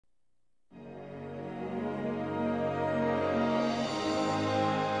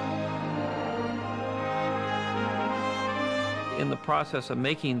In the process of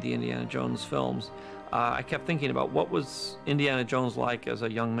making the Indiana Jones films, I kept thinking about what was Indiana Jones like as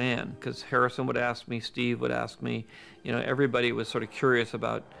a young man, because Harrison would ask me, Steve would ask me, you know, everybody was sort of curious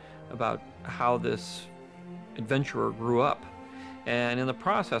about how this adventurer grew up. And in the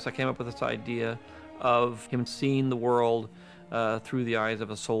process, I came up with this idea of him seeing the world through the eyes of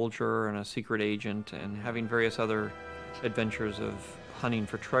a soldier and a secret agent, and having various other adventures of hunting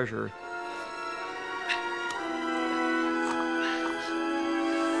for treasure.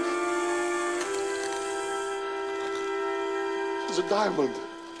 It's a diamond.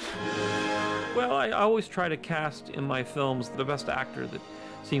 Well, I always try to cast in my films the best actor that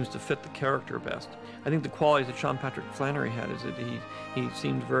seems to fit the character best. I think the qualities that Sean Patrick Flanery had is that he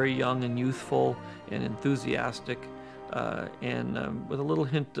seemed very young and youthful and enthusiastic, and with a little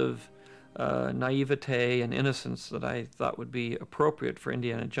hint of naivete and innocence that I thought would be appropriate for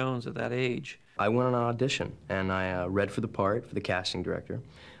Indiana Jones at that age. I went on an audition, and I read for the part for the casting director.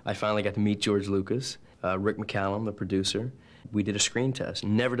 I finally got to meet George Lucas, Rick McCallum, the producer. We did a screen test.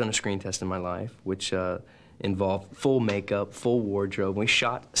 Never done a screen test in my life, which involved full makeup, full wardrobe. We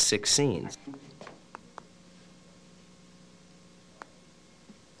shot 6 scenes.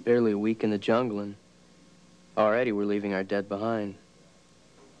 Barely a week in the jungle, and already we're leaving our dead behind.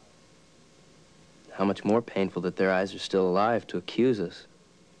 How much more painful that their eyes are still alive to accuse us.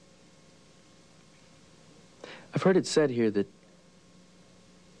 I've heard it said here that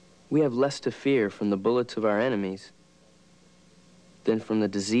we have less to fear from the bullets of our enemies than from the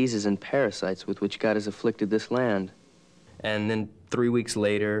diseases and parasites with which God has afflicted this land. And then 3 weeks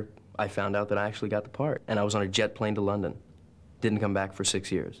later, I found out that I actually got the part, and I was on a jet plane to London. Didn't come back for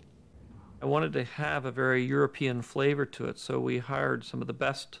 6 years. I wanted to have a very European flavor to it, so we hired some of the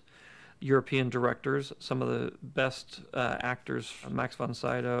best European directors, some of the best actors, Max von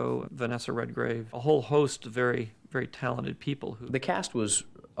Sydow, Vanessa Redgrave, a whole host of very, very talented people. The cast was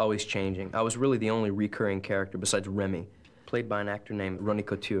always changing. I was really the only recurring character besides Remy, played by an actor named Ronnie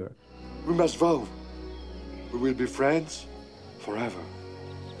Couture. We must vow. We will be friends forever.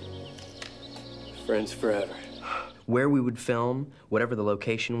 Friends forever. Where we would film, whatever the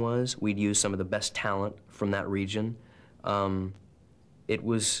location was, we'd use some of the best talent from that region. It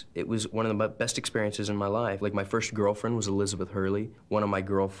was one of the best experiences in my life. Like, my first girlfriend was Elizabeth Hurley. One of my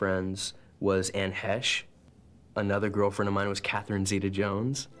girlfriends was Anne Hesh. Another girlfriend of mine was Catherine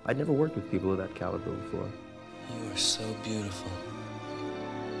Zeta-Jones. I'd never worked with people of that caliber before. You are so beautiful.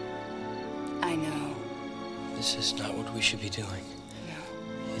 I know. This is not what we should be doing.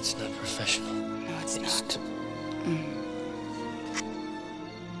 No. It's not professional. No, it's not.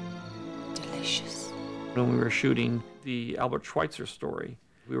 Delicious. When we were shooting the Albert Schweitzer story,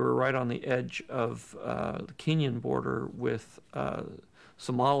 we were right on the edge of the Kenyan border with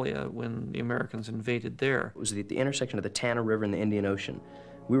Somalia when the Americans invaded there. It was at the intersection of the Tana River and the Indian Ocean.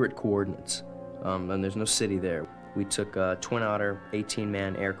 We were at coordinates, and there's no city there. We took a Twin Otter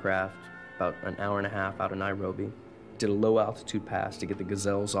 18-man aircraft about an hour and a half out of Nairobi, did a low-altitude pass to get the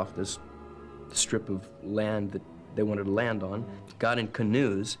gazelles off this strip of land that they wanted to land on, got in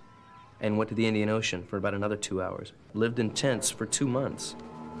canoes, and went to the Indian Ocean for about another 2 hours. Lived in tents for 2 months.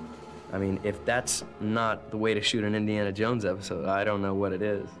 I mean, if that's not the way to shoot an Indiana Jones episode, I don't know what it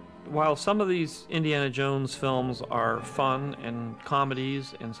is. While some of these Indiana Jones films are fun and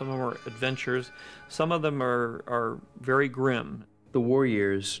comedies, and some of them are adventures, some of them are very grim. The war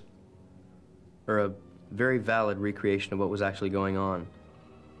years are a very valid recreation of what was actually going on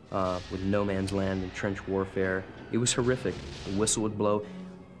with no man's land and trench warfare. It was horrific. The whistle would blow.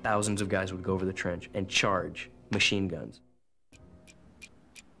 Thousands of guys would go over the trench and charge machine guns.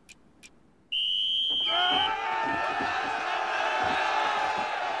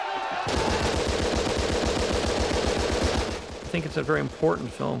 I think it's a very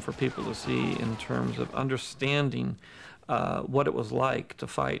important film for people to see in terms of understanding what it was like to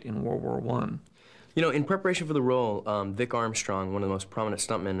fight in World War I. You know, in preparation for the role, Vic Armstrong, one of the most prominent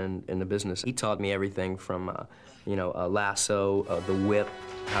stuntmen in the business, he taught me everything from, you know, a lasso, the whip,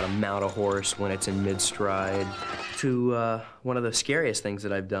 how to mount a horse when it's in mid-stride, to one of the scariest things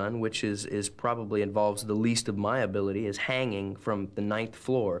that I've done, which is probably involves the least of my ability, is hanging from the 9th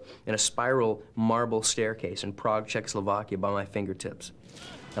floor in a spiral marble staircase in Prague, Czechoslovakia by my fingertips.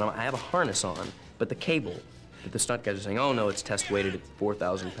 And I have a harness on, but the cable, that the stunt guys are saying, oh no, it's test weighted at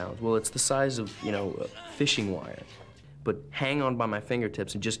 4,000 pounds. Well, it's the size of, you know, fishing wire. But hang on by my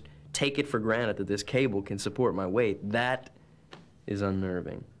fingertips and just take it for granted that this cable can support my weight, that is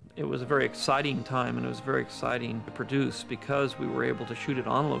unnerving. It was a very exciting time, and it was very exciting to produce because we were able to shoot it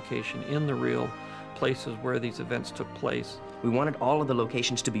on location in the real places where these events took place. We wanted all of the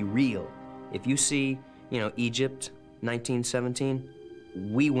locations to be real. If you see, you know, Egypt 1917,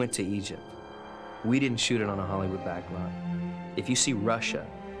 we went to Egypt. We didn't shoot it on a Hollywood backlot. If you see Russia,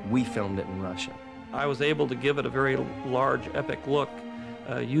 we filmed it in Russia. I was able to give it a very large, epic look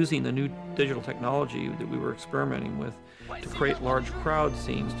using the new digital technology that we were experimenting with to create large crowd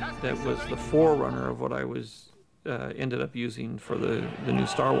scenes. That was the forerunner of what I was ended up using for the new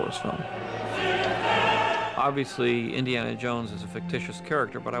Star Wars film. Obviously, Indiana Jones is a fictitious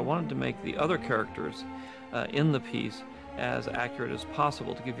character, but I wanted to make the other characters in the piece as accurate as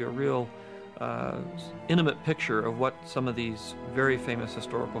possible to give you a real intimate picture of what some of these very famous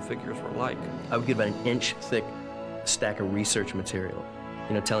historical figures were like. I would get about an inch thick stack of research material,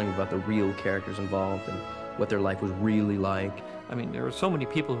 you know, telling me about the real characters involved and what their life was really like. I mean, there are so many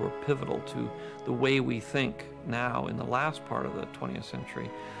people who are pivotal to the way we think now in the last part of the 20th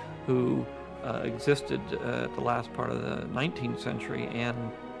century who existed at the last part of the 19th century and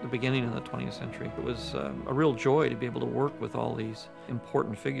the beginning of the 20th century. It was a real joy to be able to work with all these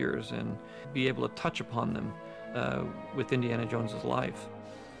important figures and be able to touch upon them with Indiana Jones's life.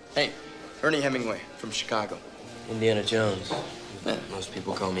 Hey, Ernie Hemingway from Chicago. Indiana Jones. Yeah. Most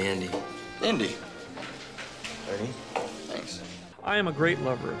people call me Indy. Indy. Ernie? Thanks. I am a great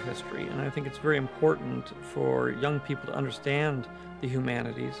lover of history, and I think it's very important for young people to understand the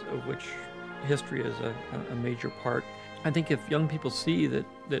humanities, of which history is a major part. I think if young people see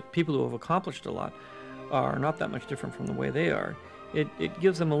that people who have accomplished a lot are not that much different from the way they are, it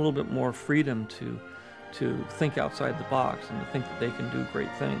gives them a little bit more freedom to think outside the box and to think that they can do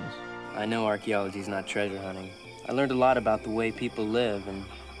great things. I know archaeology's not treasure hunting. I learned a lot about the way people live and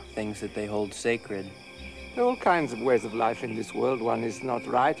things that they hold sacred. There are all kinds of ways of life in this world. One is not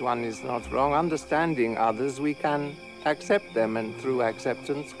right, one is not wrong. Understanding others, we can accept them, and through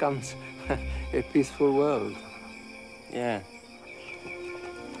acceptance comes a peaceful world. Yeah.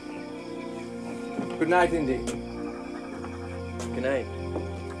 Good night, Indy. Good night.